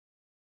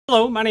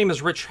Hello, my name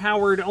is Rich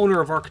Howard,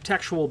 owner of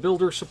Architectural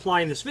Builder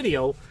Supply. In this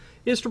video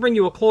is to bring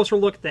you a closer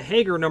look at the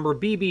Hager number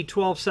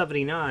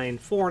BB1279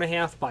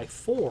 4.5 by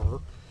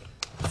 4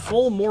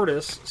 full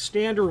mortise,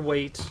 standard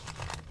weight,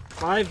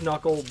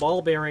 5-knuckle,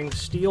 ball bearing,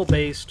 steel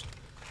based,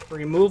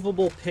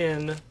 removable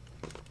pin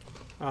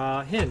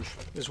hinge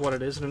is what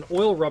it is, and an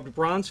oil rubbed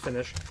bronze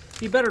finish.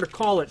 Be better to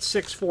call it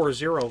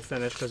 640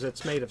 finish because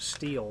it's made of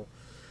steel.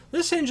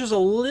 This hinge is a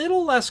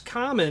little less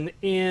common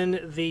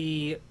in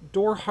the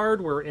door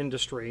hardware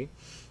industry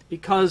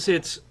because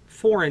it's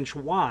 4-inch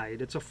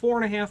wide. It's a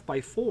 4.5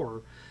 by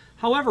 4.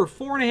 However,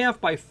 4.5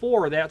 by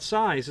 4, that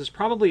size, is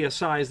probably a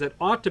size that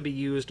ought to be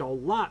used a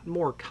lot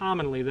more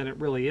commonly than it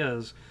really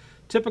is.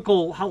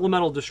 Typical hollow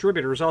metal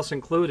distributors, us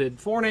included,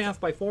 4.5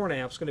 by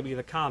 4.5 is going to be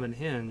the common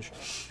hinge.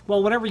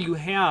 Well, whenever you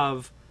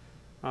have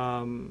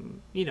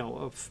you know,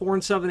 a 4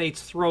 7/8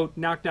 throat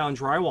knockdown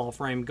drywall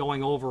frame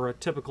going over a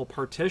typical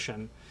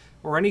partition,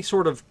 or any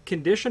sort of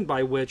condition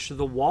by which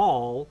the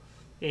wall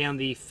and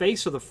the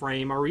face of the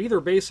frame are either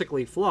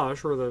basically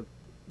flush or the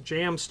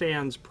jamb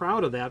stands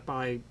proud of that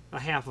by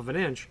 1/2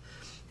 inch,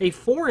 a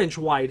 4-inch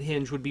wide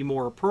hinge would be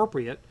more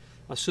appropriate,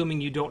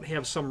 assuming you don't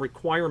have some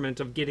requirement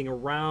of getting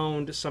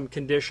around some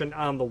condition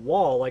on the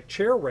wall like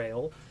chair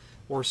rail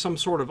or some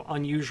sort of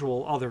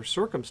unusual other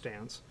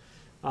circumstance.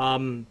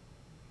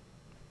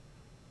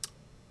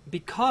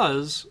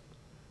 Because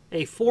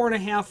a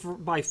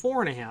 4.5 by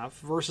 4.5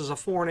 versus a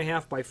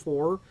 4.5 by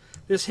 4,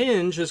 this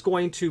hinge is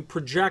going to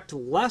project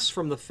less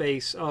from the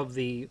face of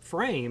the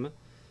frame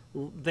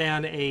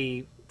than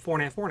a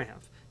 4.5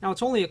 4.5. Now,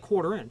 it's only a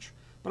 1/4 inch,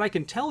 but I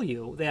can tell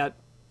you that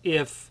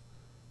if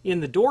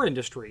in the door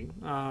industry,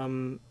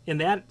 in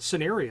that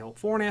scenario,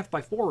 4.5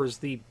 by 4 is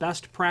the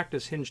best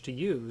practice hinge to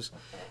use.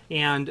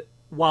 And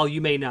while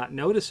you may not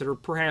notice it, or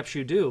perhaps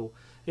you do,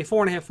 a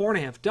 4.5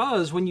 4.5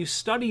 does, when you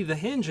study the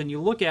hinge and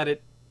you look at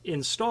it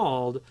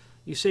installed,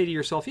 you say to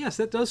yourself, yes,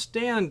 that does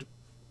stand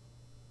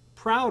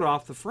proud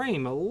off the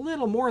frame a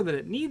little more than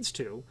it needs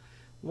to.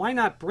 Why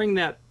not bring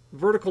that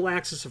vertical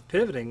axis of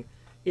pivoting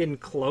in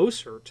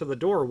closer to the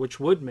door, which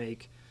would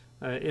make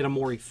it a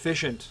more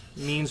efficient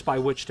means by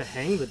which to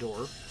hang the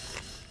door.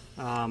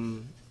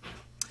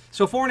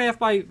 So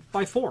 4.5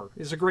 by 4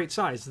 is a great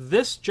size.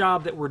 This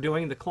job that we're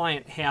doing, the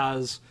client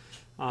has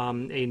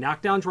a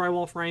knockdown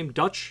drywall frame,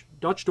 Dutch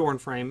door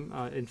and frame,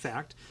 in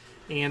fact,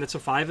 and it's a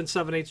 5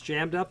 7/8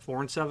 jam depth,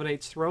 4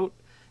 7/8 throat.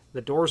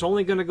 The door's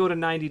only going to go to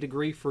 90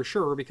 degree for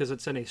sure because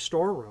it's in a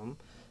storeroom,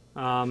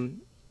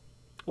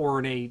 or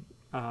in a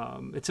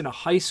it's in a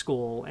high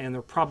school, and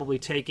they're probably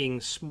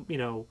taking, you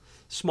know,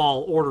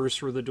 small orders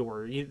through the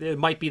door. It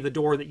might be the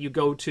door that you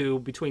go to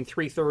between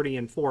 3:30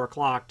 and 4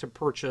 o'clock to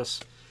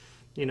purchase,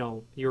 you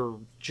know, your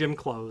gym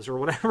clothes or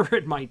whatever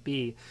it might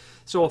be.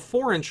 So a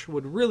 4-inch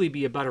would really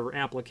be a better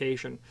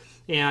application.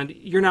 And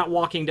you're not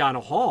walking down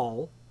a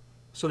hall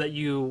so that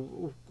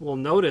you will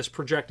notice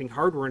projecting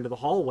hardware into the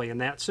hallway in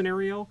that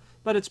scenario,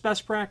 but it's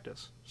best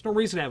practice. There's no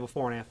reason to have a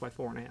 4.5 by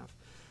 4.5.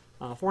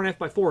 4.5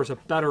 by 4 is a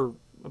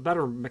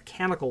better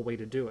mechanical way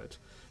to do it.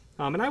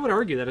 And I would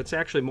argue that it's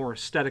actually more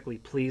aesthetically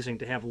pleasing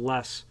to have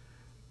less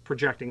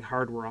projecting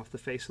hardware off the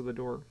face of the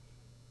door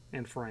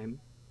and frame.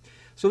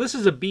 So this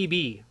is a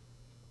BB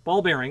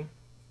ball bearing,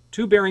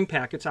 2 bearing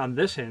packets on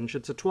this hinge.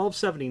 It's a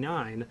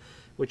 1279,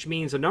 which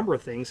means a number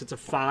of things. It's a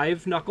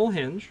 5-knuckle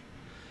hinge.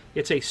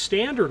 It's a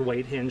standard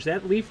weight hinge.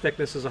 That leaf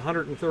thickness is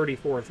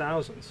 134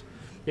 thousandths.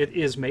 It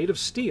is made of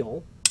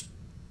steel.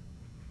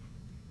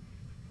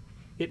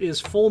 It is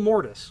full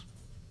mortise.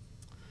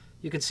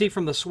 You can see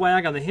from the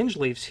swag on the hinge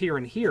leaves here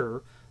and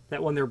here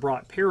that when they're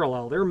brought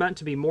parallel, they're meant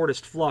to be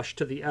mortised flush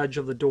to the edge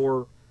of the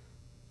door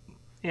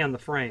and the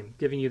frame,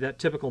 giving you that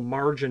typical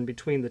margin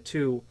between the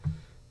two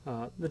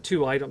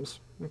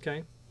items.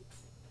 Okay,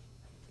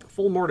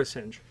 full mortise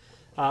hinge.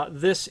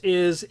 This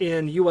is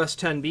in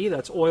US10B,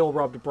 that's oil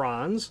rubbed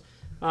bronze.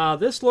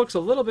 This looks a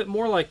little bit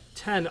more like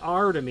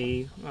 10R to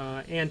me,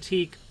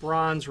 antique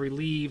bronze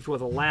relieved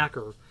with a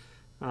lacquer.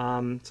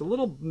 It's a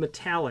little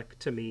metallic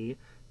to me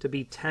to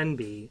be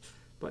 10B,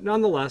 but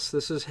nonetheless,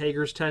 this is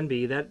Hager's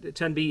 10B. That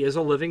 10B is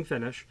a living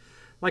finish.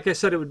 Like I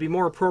said, it would be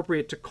more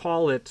appropriate to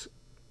call it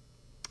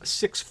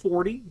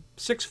 640.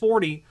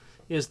 640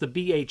 is the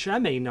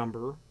BHMA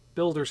number,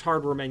 Builders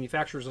Hardware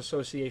Manufacturers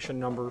Association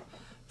number,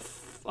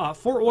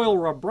 for oil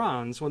rub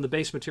bronze when the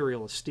base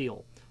material is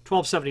steel.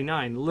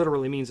 1279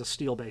 literally means a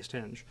steel-based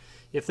hinge.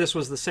 If this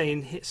was the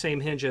same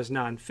hinge as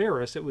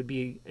non-ferrous, it would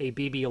be a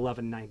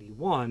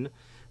BB1191.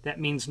 That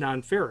means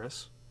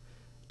non-ferrous.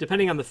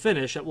 Depending on the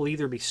finish, it will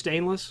either be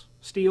stainless,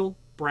 steel,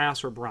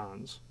 brass, or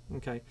bronze,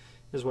 okay,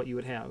 is what you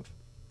would have.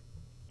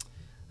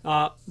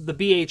 The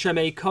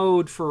BHMA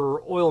code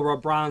for oil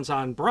rub bronze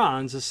on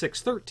bronze is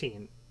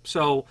 613.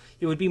 So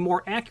it would be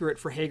more accurate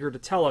for Hager to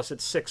tell us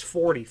it's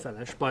 640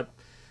 finish, but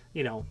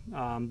you know,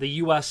 the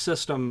U.S.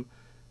 system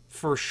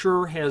for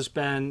sure has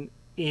been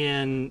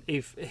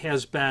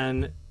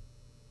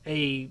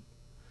a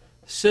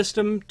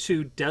system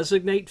to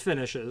designate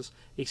finishes,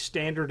 a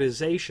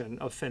standardization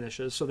of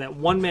finishes, so that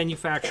one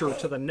manufacturer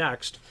to the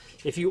next,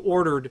 if you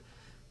ordered,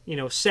 you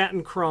know,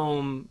 satin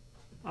chrome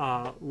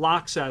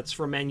lock sets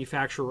from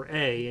manufacturer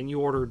A, and you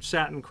ordered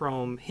satin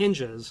chrome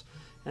hinges,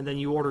 and then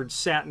you ordered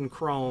satin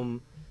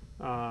chrome,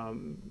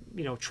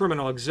 trim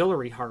and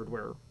auxiliary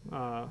hardware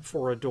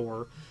for a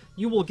door,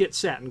 you will get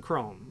satin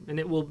chrome, and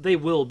they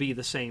will be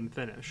the same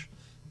finish.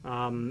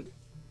 And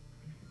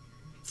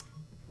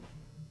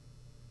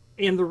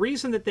the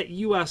reason that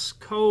U.S.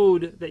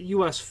 code, that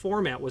U.S.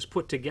 format was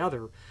put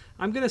together,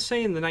 I'm going to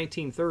say in the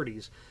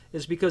 1930s,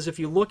 is because if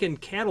you look in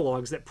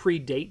catalogs that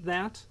predate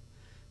that,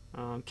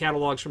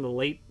 catalogs from the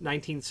late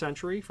 19th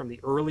century, from the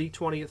early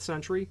 20th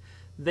century,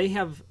 they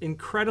have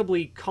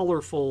incredibly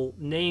colorful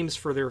names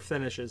for their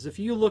finishes. If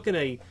you look in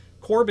a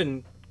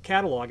Corbin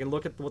catalog and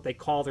look at what they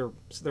call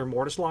their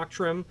mortise lock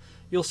trim,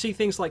 you'll see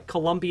things like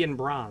Colombian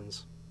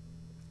bronze.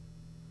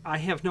 I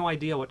have no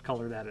idea what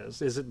color that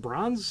is. Is it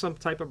bronze? Some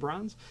type of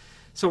bronze?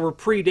 So we're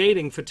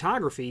predating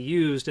photography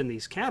used in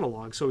these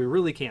catalogs, so we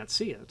really can't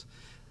see it.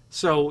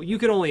 So you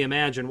can only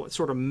imagine what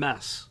sort of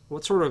mess,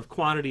 what sort of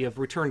quantity of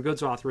return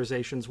goods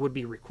authorizations would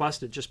be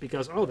requested just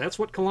because, oh, that's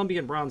what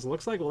Colombian bronze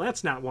looks like? Well,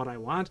 that's not what I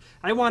want.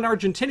 I want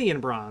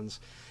Argentinian bronze.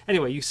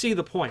 Anyway, you see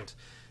the point.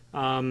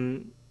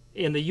 And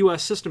the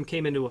U.S. system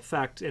came into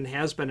effect and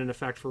has been in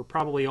effect for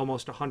probably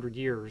almost 100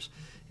 years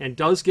and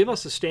does give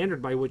us a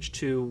standard by which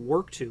to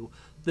work to.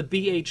 The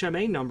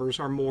BHMA numbers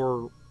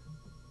are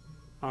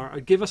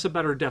give us a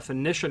better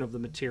definition of the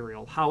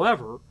material.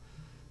 However,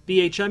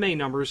 BHMA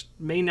numbers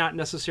may not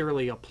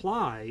necessarily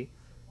apply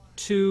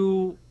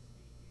to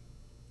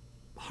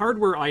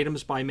hardware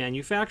items by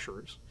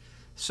manufacturers.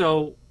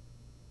 So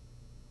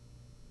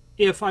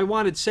if I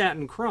wanted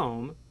satin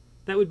chrome,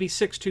 that would be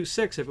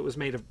 626 if it was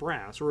made of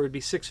brass, or it would be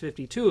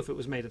 652 if it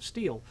was made of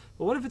steel.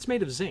 But what if it's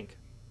made of zinc?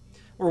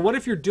 Or what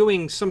if you're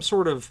doing some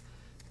sort of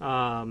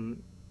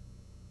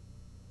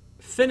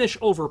finish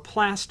over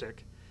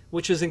plastic,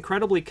 which is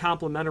incredibly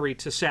complementary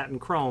to satin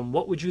chrome?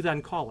 What would you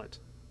then call it?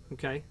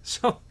 Okay,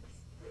 so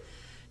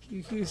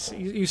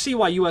you see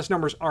why U.S.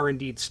 numbers are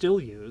indeed still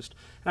used.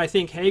 And I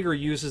think Hager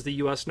uses the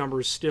U.S.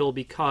 numbers still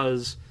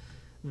because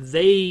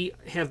they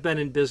have been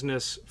in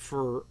business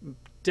for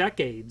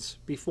decades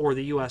before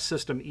the U.S.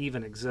 system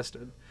even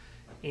existed.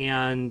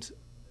 And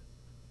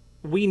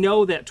we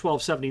know that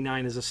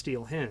 1279 is a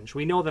steel hinge.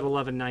 We know that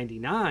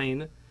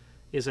 1199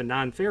 is a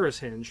non-ferrous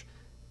hinge,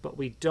 but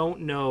we don't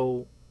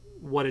know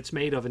what it's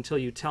made of until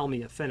you tell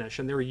me a finish,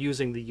 and they're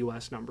using the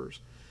U.S.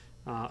 numbers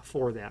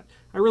for that.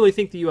 I really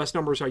think the U.S.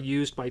 numbers are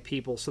used by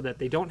people so that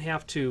they don't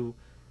have to,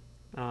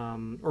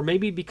 or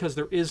maybe because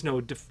there is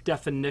no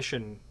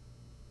definition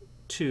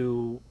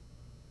to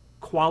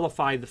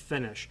qualify the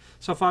finish.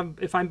 So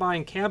if I'm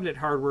buying cabinet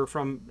hardware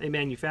from a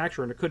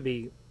manufacturer, and it could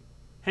be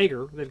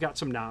Hager, they've got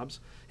some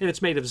knobs, and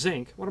it's made of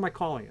zinc, what am I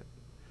calling it?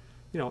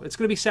 It's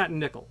going to be satin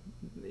nickel.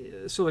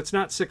 So it's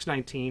not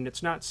 619,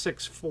 it's not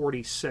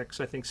 646,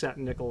 I think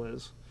satin nickel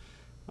is.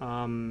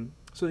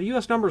 So the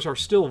U.S. numbers are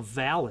still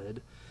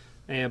valid,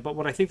 but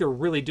what I think they're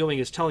really doing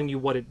is telling you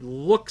what it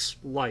looks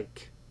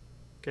like.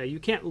 Okay, you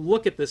can't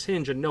look at this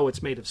hinge and know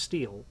it's made of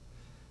steel.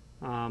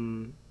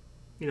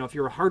 If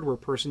you're a hardware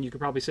person, you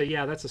could probably say,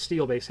 yeah, that's a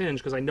steel-based hinge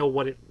because I know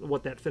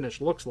what that finish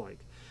looks like.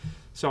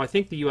 So I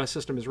think the U.S.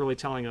 system is really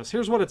telling us,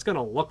 here's what it's going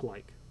to look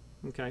like.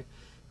 Okay.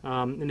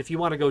 And if you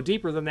want to go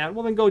deeper than that,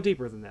 well, then go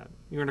deeper than that.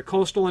 You're in a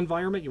coastal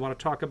environment. You want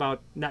to talk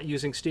about not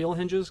using steel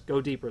hinges?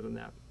 Go deeper than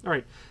that. All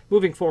right,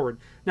 moving forward.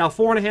 Now,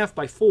 4.5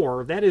 by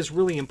 4, that is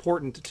really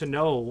important to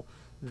know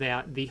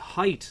that the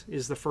height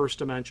is the first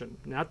dimension,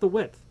 not the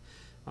width.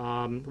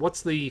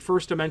 What's the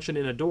first dimension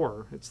in a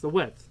door? It's the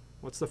width.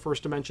 What's the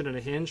first dimension in a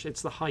hinge?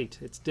 It's the height.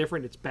 It's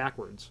different. It's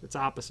backwards. It's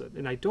opposite.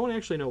 And I don't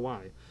actually know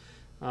why.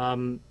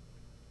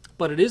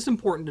 But it is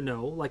important to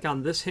know, like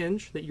on this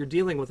hinge, that you're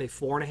dealing with a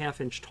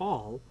 4.5 inch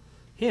tall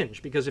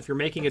hinge, because if you're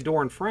making a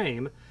door and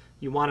frame,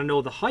 you want to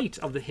know the height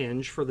of the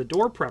hinge for the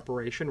door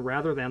preparation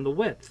rather than the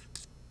width.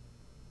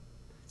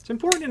 It's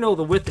important to know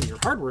the width in your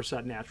hardware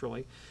set,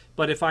 naturally,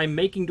 but if I'm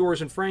making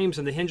doors and frames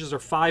and the hinges are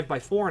 5 by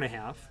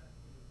 4.5,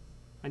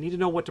 I need to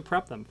know what to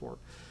prep them for.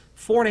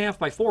 4.5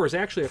 by 4 is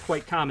actually a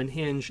quite common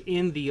hinge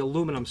in the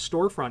aluminum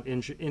storefront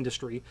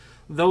industry.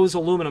 Those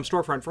aluminum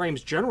storefront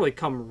frames generally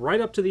come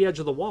right up to the edge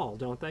of the wall,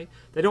 don't they?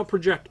 They don't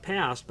project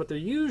past, but they're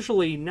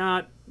usually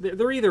not,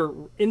 they're either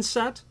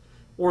inset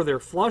or they're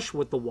flush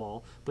with the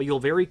wall, but you'll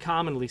very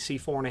commonly see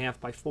 4.5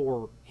 by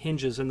 4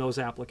 hinges in those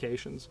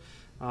applications.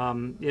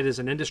 It is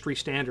an industry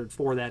standard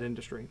for that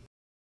industry.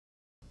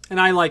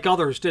 And I, like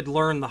others, did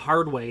learn the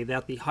hard way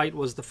that the height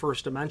was the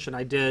first dimension.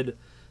 I did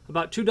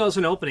about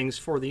 24 openings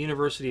for the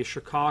University of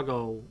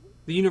Chicago,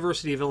 the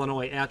University of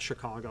Illinois at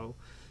Chicago.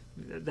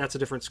 That's a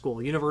different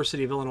school,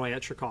 University of Illinois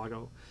at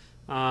Chicago.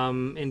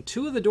 And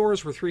 2 of the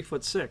doors were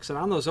 3'6", and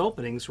on those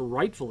openings,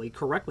 rightfully,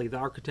 correctly, the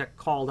architect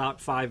called out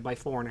 5 by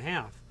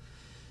 4.5.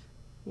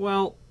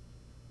 Well,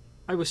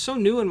 I was so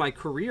new in my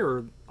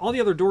career, all the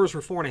other doors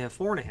were 4.5,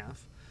 4.5.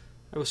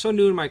 I was so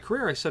new in my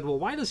career, I said, well,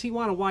 why does he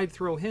want a wide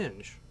throw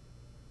hinge?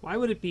 Why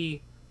would it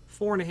be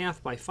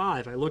 4.5 by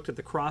 5? I looked at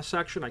the cross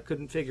section, I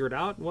couldn't figure it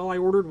out. Well, I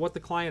ordered what the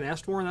client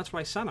asked for, and that's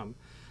what I sent him.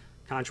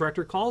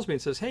 Contractor calls me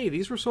and says, hey,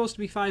 these were supposed to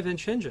be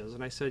 5-inch hinges.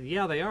 And I said,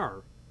 yeah, they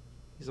are.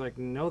 He's like,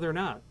 no, they're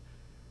not.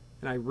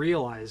 And I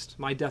realized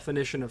my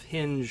definition of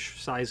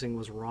hinge sizing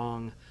was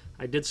wrong.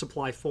 I did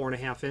supply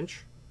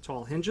 4.5-inch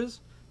tall hinges,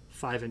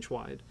 5-inch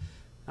wide.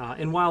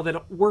 And while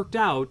that worked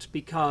out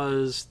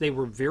because they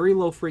were very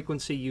low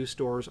frequency use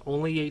doors,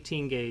 only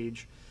 18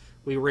 gauge,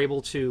 we were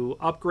able to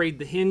upgrade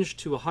the hinge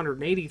to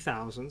 180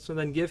 thousandths and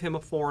then give him a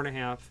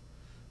 4.5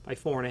 by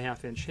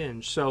 4.5 inch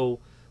hinge. So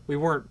we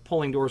weren't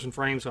pulling doors and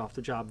frames off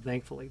the job,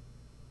 thankfully.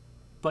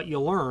 But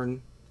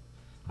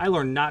I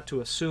learned not to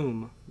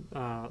assume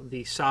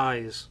the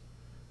size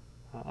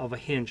of a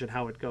hinge and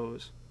how it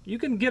goes. You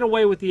can get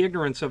away with the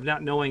ignorance of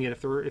not knowing it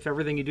if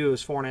everything you do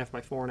is 4.5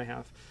 by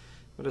 4.5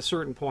 at a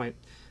certain point.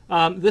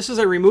 This is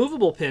a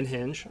removable pin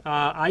hinge.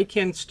 I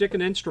can stick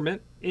an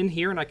instrument in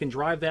here and I can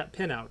drive that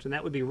pin out, and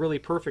that would be really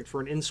perfect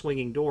for an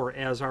in-swinging door,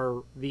 as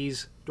are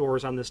these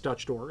doors on this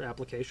Dutch door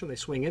application. They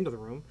swing into the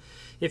room.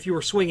 If you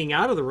were swinging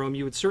out of the room,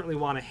 you would certainly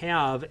want to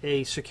have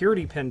a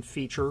security pin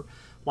feature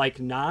like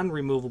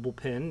non-removable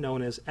pin,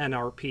 known as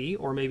NRP,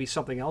 or maybe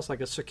something else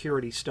like a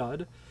security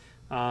stud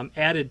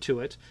added to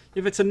it.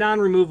 If it's a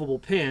non-removable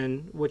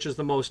pin, which is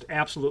the most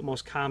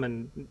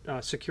common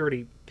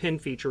security pin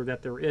feature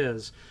that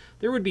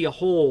there would be a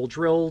hole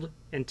drilled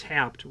and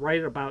tapped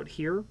right about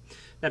here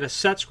that a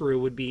set screw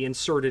would be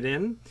inserted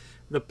in.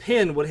 The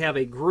pin would have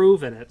a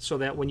groove in it so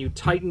that when you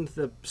tighten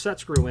the set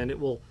screw in, it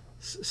will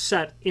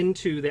set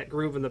into that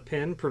groove in the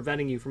pin,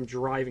 preventing you from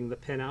driving the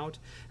pin out.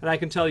 And I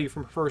can tell you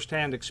from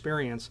first-hand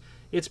experience,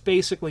 it's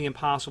basically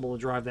impossible to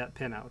drive that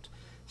pin out.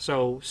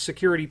 So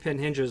security pin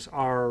hinges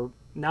are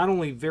not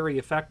only very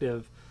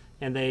effective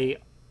and they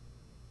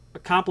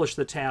accomplish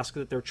the task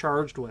that they're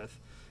charged with,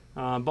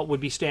 but would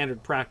be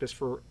standard practice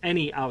for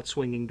any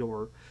outswinging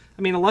door.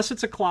 I mean, unless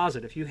it's a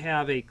closet. If you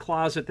have a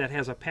closet that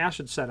has a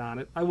passage set on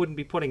it, I wouldn't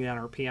be putting an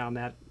NRP on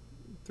that.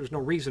 There's no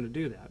reason to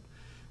do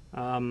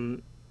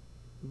that.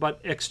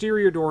 But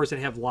exterior doors that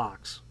have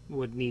locks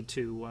would need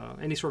to,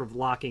 any sort of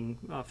locking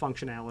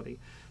functionality,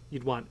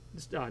 you'd want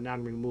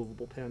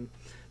non-removable pin.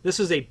 This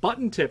is a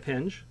button tip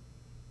hinge.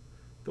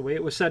 The way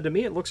it was said to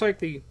me, it looks like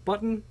the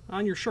button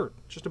on your shirt.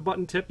 Just a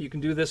button tip. You can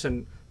do this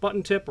in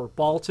button tip or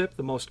ball tip,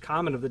 the most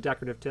common of the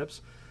decorative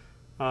tips.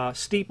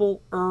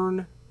 Steeple,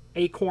 urn,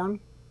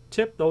 acorn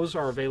tip, those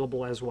are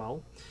available as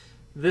well.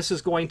 This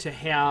is going to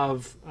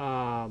have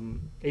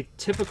a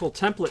typical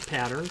template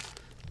pattern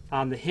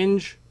on the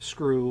hinge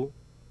screw.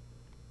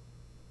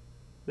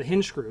 The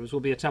hinge screws will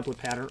be a template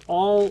pattern.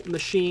 All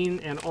machine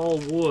and all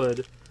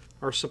wood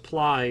are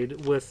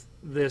supplied with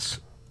this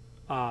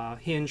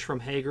hinge from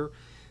Hager,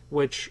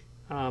 which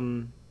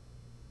I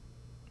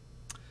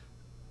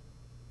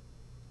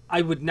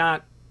would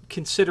not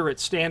consider it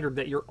standard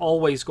that you're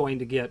always going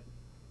to get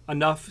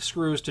enough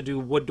screws to do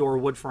wood door,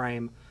 wood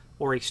frame,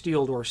 or a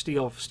steel door,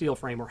 steel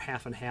frame, or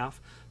half and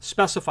half.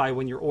 Specify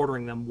when you're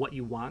ordering them what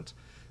you want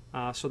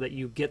so that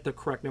you get the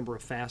correct number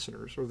of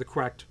fasteners or the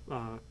correct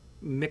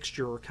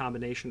mixture or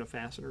combination of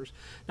fasteners.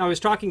 Now, I was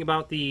talking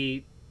about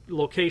the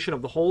location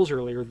of the holes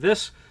earlier.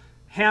 This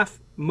half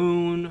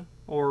moon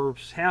or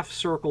half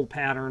circle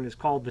pattern is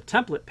called the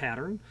template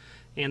pattern,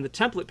 and the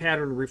template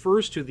pattern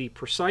refers to the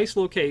precise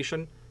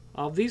location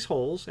of these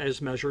holes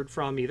as measured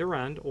from either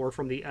end or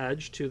from the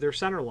edge to their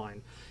center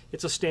line.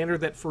 It's a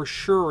standard that for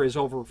sure is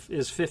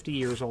 50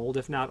 years old,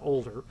 if not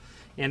older,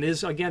 and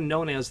is again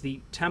known as the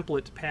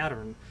template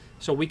pattern.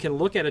 So we can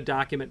look at a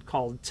document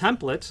called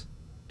template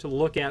to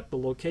look at the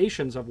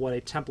locations of what a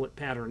template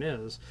pattern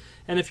is.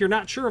 And if you're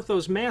not sure if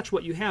those match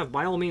what you have,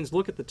 by all means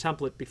look at the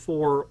template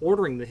before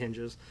ordering the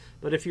hinges.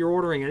 But if you're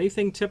ordering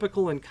anything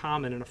typical and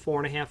common in a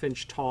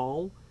 4.5-inch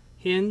tall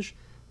hinge,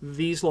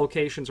 these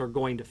locations are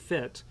going to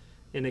fit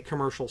in a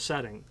commercial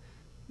setting.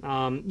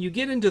 You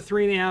get into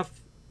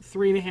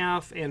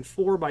 3.5, and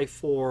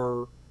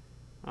 4x4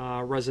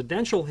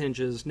 residential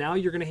hinges, now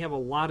you're going to have a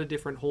lot of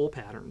different hole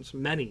patterns,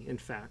 many in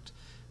fact.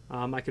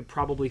 I could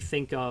probably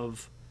think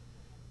of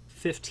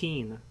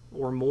 15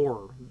 or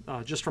more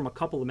just from a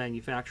couple of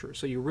manufacturers.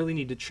 So you really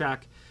need to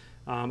check.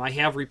 I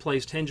have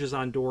replaced hinges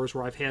on doors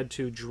where I've had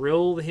to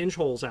drill the hinge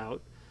holes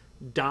out,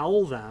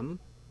 dowel them,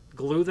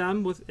 glue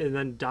them with, and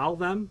then dowel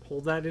them,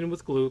 hold that in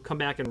with glue, come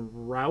back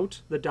and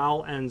route the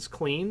dowel ends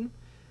clean,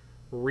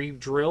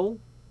 re-drill,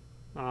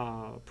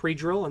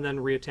 pre-drill, and then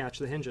reattach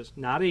the hinges.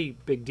 Not a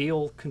big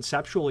deal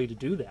conceptually to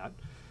do that,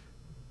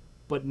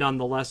 but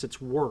nonetheless it's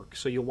work,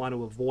 so you'll want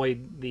to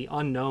avoid the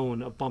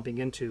unknown of bumping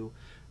into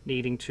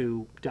needing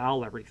to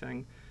dowel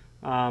everything.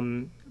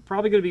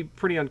 Probably going to be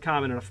pretty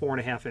uncommon in a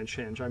 4.5-inch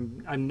hinge.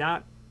 I'm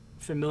not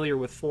familiar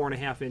with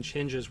 4.5-inch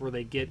hinges where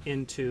they get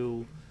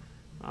into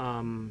a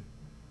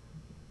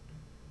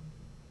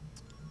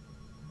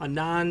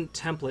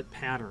non-template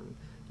pattern.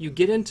 You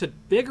get into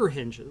bigger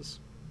hinges.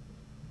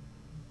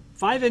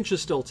 5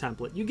 inches still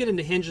template. You get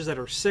into hinges that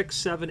are 6,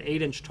 7,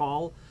 8-inch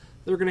tall.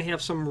 They're going to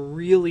have some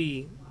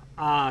really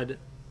odd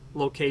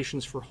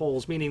locations for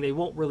holes, meaning they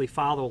won't really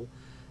follow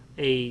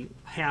a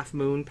half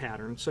moon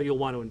pattern, so you'll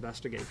want to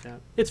investigate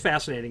that. It's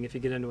fascinating if you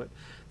get into it.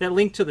 That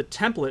link to the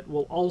template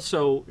will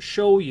also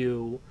show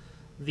you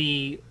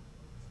the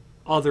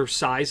other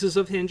sizes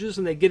of hinges,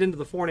 and they get into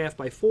the 4.5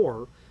 by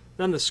 4,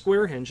 then the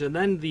square hinge, and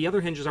then the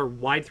other hinges are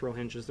wide throw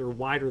hinges. They're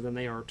wider than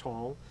they are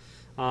tall.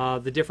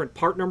 The different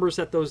part numbers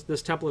that this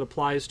template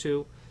applies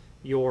to,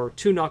 your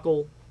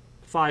 2-knuckle,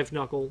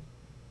 5-knuckle,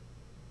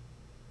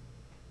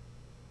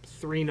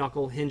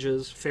 3-knuckle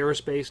hinges,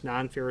 ferrous-based,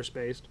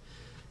 non-ferrous-based,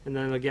 and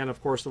then again,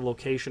 of course, the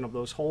location of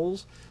those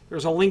holes.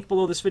 There's a link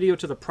below this video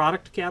to the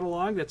product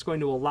catalog that's going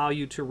to allow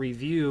you to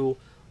review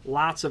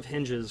lots of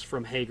hinges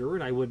from Hager,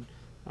 and I would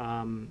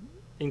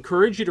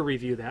encourage you to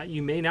review that.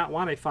 You may not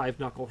want a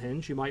 5-knuckle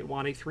hinge. You might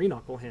want a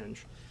 3-knuckle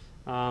hinge.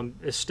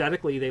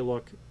 Aesthetically, they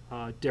look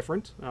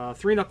different.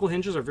 3-knuckle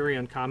hinges are very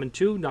uncommon.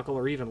 2-knuckle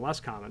are even less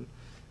common.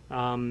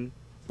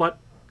 But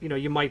you know,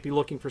 you might be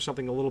looking for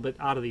something a little bit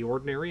out of the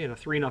ordinary, and a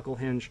 3-knuckle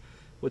hinge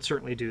would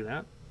certainly do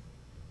that.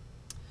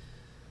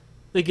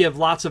 They give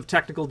lots of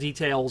technical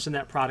details in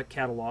that product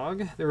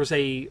catalog. There is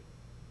a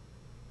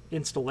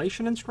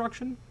installation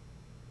instruction.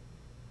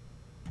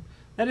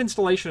 That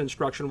installation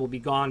instruction will be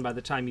gone by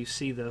the time you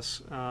see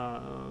this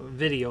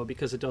video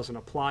because it doesn't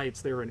apply.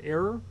 It's there in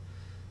error.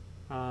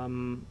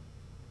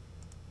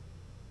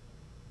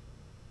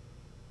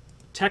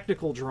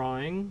 Technical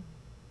drawing.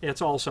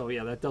 It's also,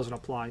 yeah, that doesn't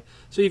apply.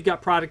 So you've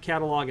got product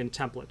catalog and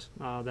template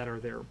that are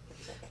there.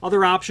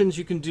 Other options,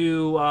 you can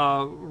do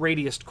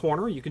radiused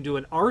corner. You can do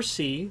an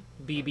RC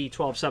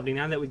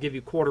BB1279 that would give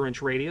you 1/4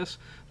 inch radius.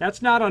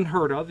 That's not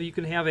unheard of. You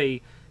can have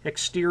a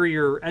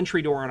exterior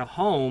entry door on a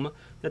home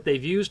that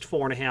they've used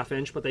 4.5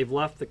 inch, but they've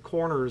left the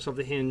corners of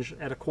the hinge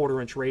at a 1/4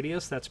 inch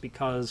radius. That's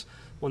because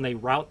when they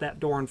route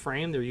that door and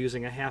frame, they're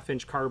using a 1/2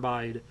 inch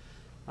carbide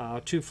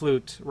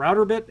 2-flute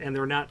router bit, and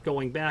they're not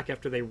going back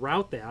after they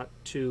route that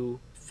to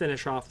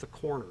finish off the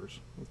corners.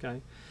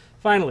 Okay.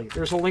 Finally,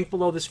 there's a link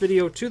below this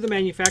video to the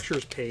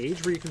manufacturer's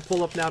page where you can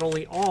pull up not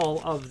only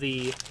all of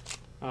the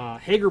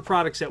Hager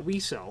products that we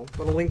sell,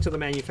 but a link to the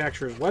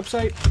manufacturer's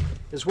website,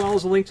 as well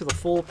as a link to the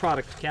full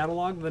product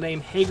catalog. The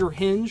name Hager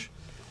Hinge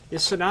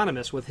is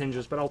synonymous with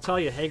hinges, but I'll tell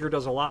you, Hager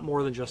does a lot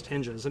more than just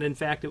hinges, and in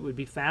fact, it would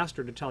be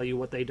faster to tell you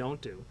what they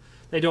don't do.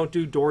 They don't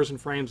do doors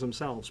and frames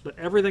themselves, but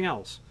everything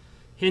else: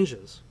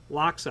 hinges,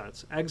 lock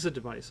sets, exit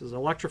devices,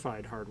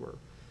 electrified hardware,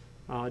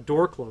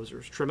 door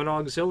closers, trim and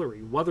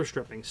auxiliary, weather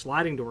stripping,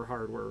 sliding door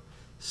hardware,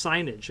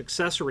 signage,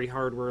 accessory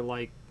hardware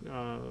like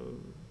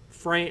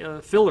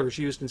fillers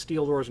used in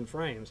steel doors and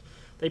frames.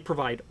 They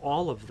provide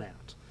all of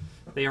that.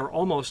 They are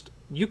almost,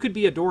 you could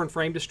be a door and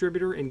frame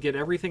distributor and get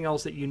everything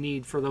else that you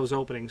need for those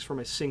openings from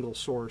a single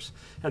source.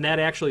 And that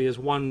actually is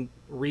one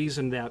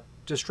reason that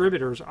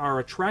distributors are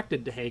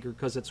attracted to Hager,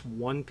 because it's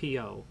one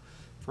PO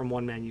from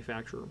one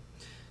manufacturer.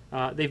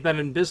 They've been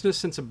in business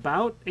since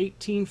about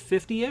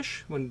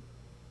 1850-ish, when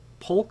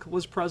Polk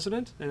was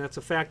president, and that's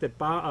a fact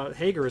that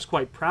Hager is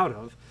quite proud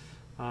of.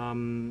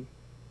 And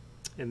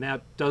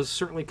that does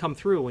certainly come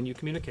through when you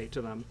communicate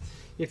to them.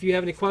 If you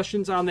have any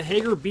questions on the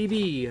Hager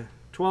BB1279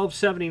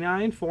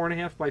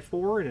 4.5 by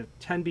 4 and a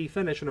 10B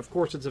finish, and of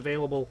course it's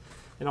available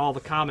in all the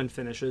common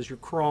finishes: your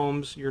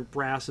chromes, your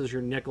brasses,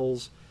 your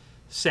nickels,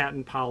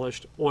 satin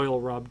polished, oil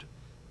rubbed,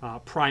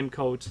 prime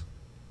coat.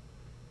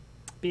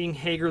 Being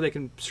Hager, they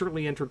can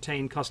certainly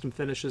entertain custom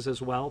finishes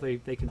as well. They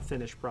can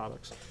finish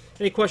products.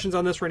 Any questions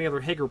on this or any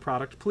other Hager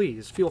product,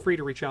 please feel free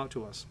to reach out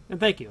to us. And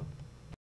thank you.